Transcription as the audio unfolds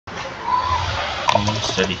common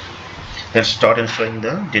study. Let's start installing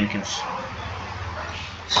the Jenkins.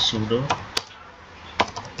 Sudo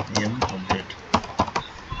update.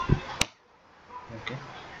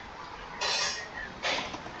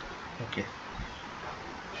 Okay.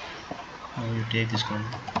 Now you take this one,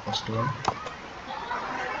 first one.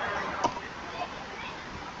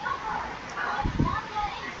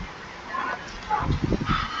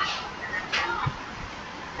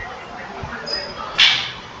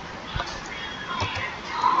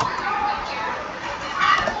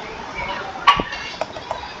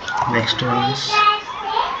 Next one is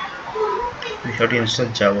we have to install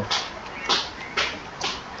Java.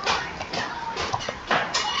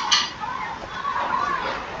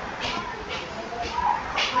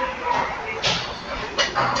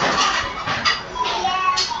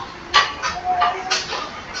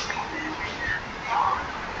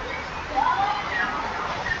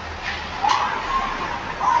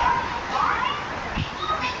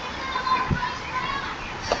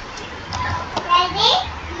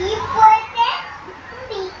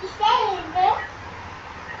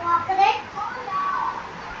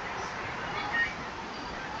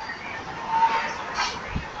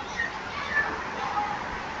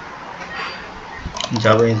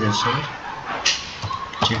 Java is installed.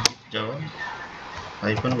 Check Java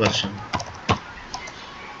version.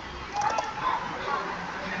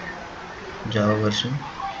 Java version.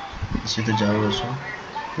 This is the Java version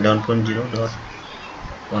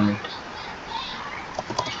 11.0.18.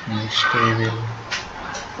 Next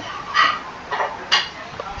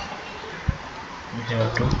we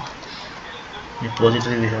have to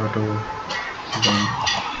repository we have to down.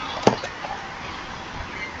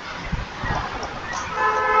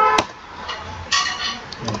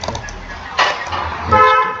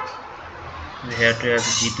 We have to add the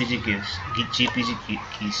GPG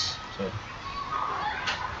keys. Sorry.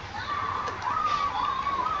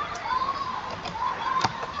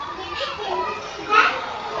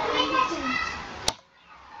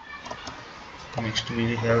 Next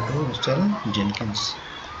we have to install Jenkins.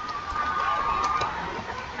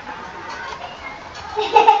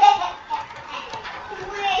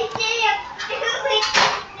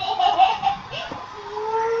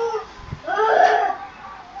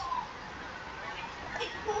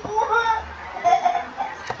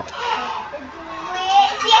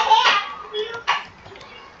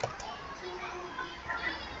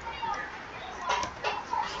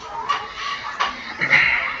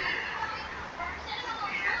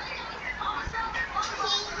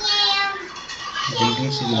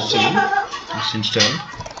 Jenkins is installed.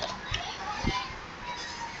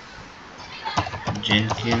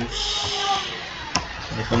 Jenkins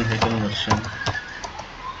version.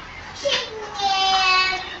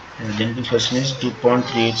 Jenkins version is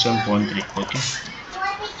 2.387.3. Okay.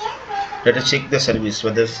 Let us check the service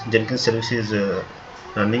whether Jenkins service is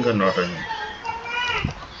running or not running.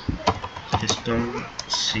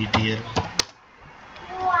 systemctl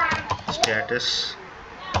status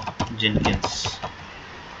Jenkins.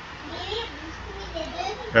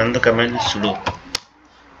 Run the command sudo.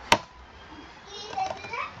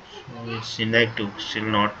 It's inactive, still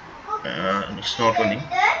not. It's not running.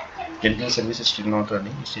 Jenkins service is still not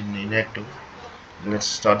running. It's inactive. Let's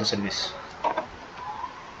start the service.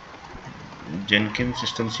 Jenkins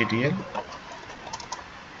systemctl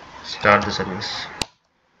start the service.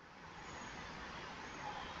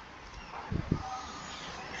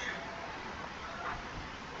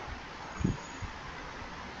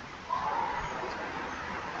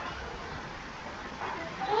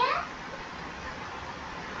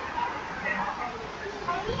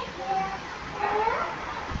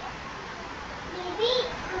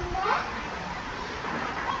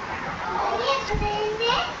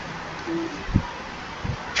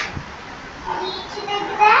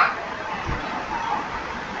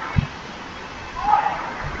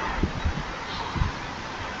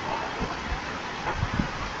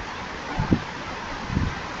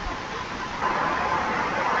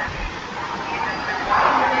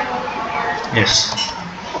 Yes.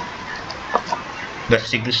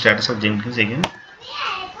 Let's check the status of Jenkins again.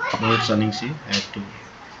 Now it's running. See, active.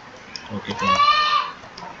 Okay, fine.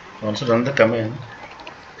 Also run the command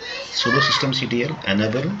sudo systemctl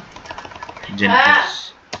enable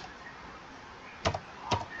Jenkins.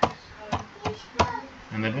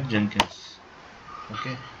 Enable Jenkins.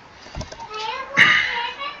 Okay.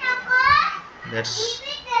 Let's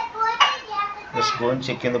go and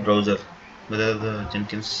check in the browser whether the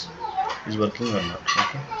Jenkins is working or not.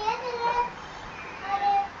 Okay.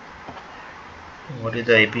 What is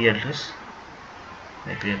the IP address?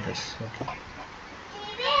 Okay.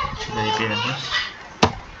 The IP address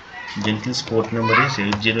Jenkins port number is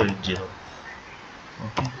 8080.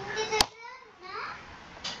 Okay.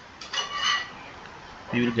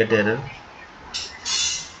 You will get error.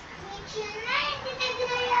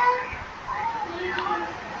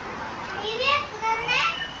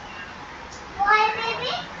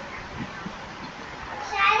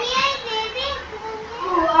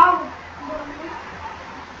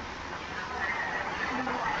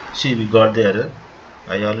 See, we got the error.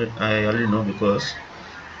 I already know because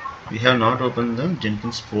we have not opened the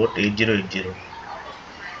Jenkins port 8080.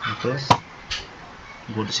 Because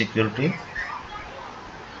go to security.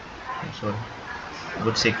 Sorry.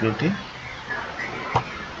 Go to security.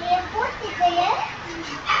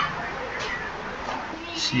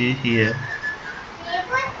 See here.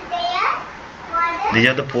 These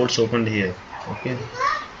are the ports opened here. Okay.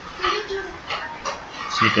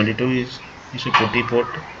 See, 22 is a 20 port,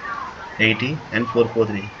 80 and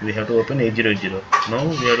 443. We have to open 8080. Now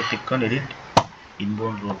we have to click on edit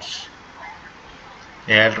inbound roles.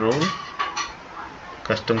 Add role,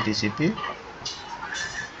 custom TCP.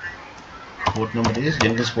 Port number is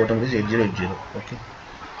Jenkins port number is 8080. Okay.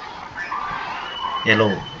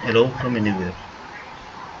 Allow from anywhere.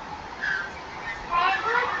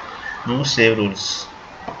 No save rules.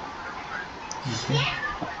 Okay.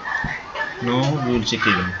 Now we will check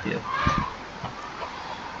again here.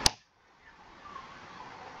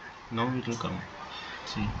 Now it will come.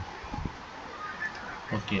 See.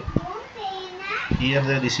 Okay. Here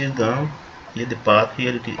this is the path.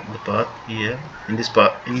 Here it is the path. Here in this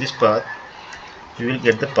path you will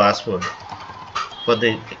get the password for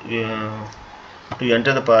the to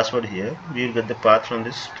enter the password. Here we will get the path from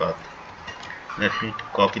this path. Let me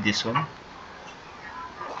copy this one.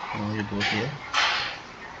 Now you go here,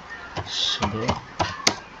 sudo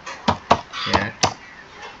cat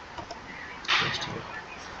paste here.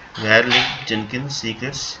 Where link Jenkins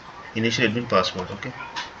secrets initial admin password. Okay,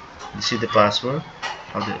 this is the password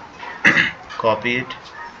of the copy it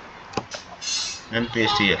and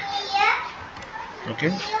paste here.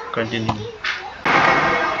 Okay, continue.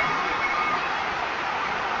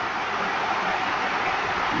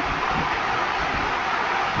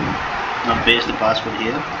 Now paste the password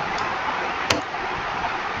here.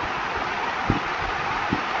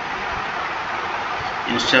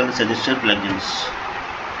 Install the suggested plugins.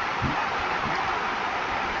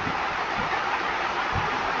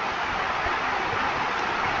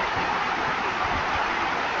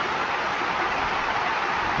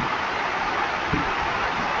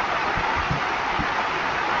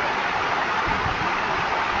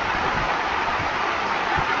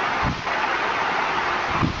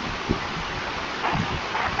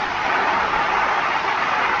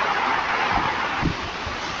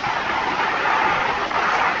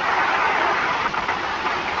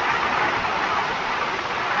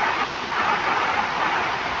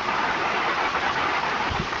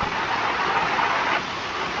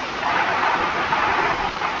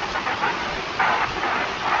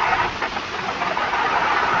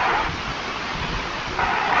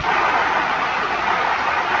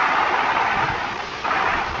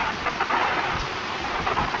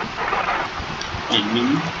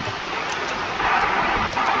 Admin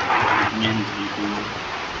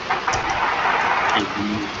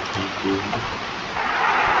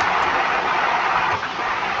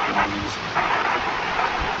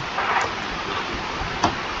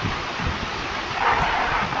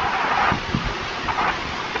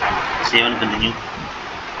 7 continue,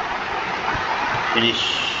 finish,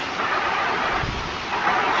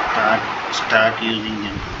 start using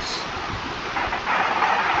Jenkins.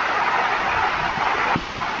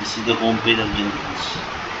 This is the home page of Jenkins.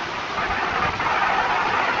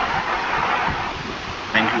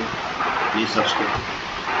 Thank you. Please subscribe.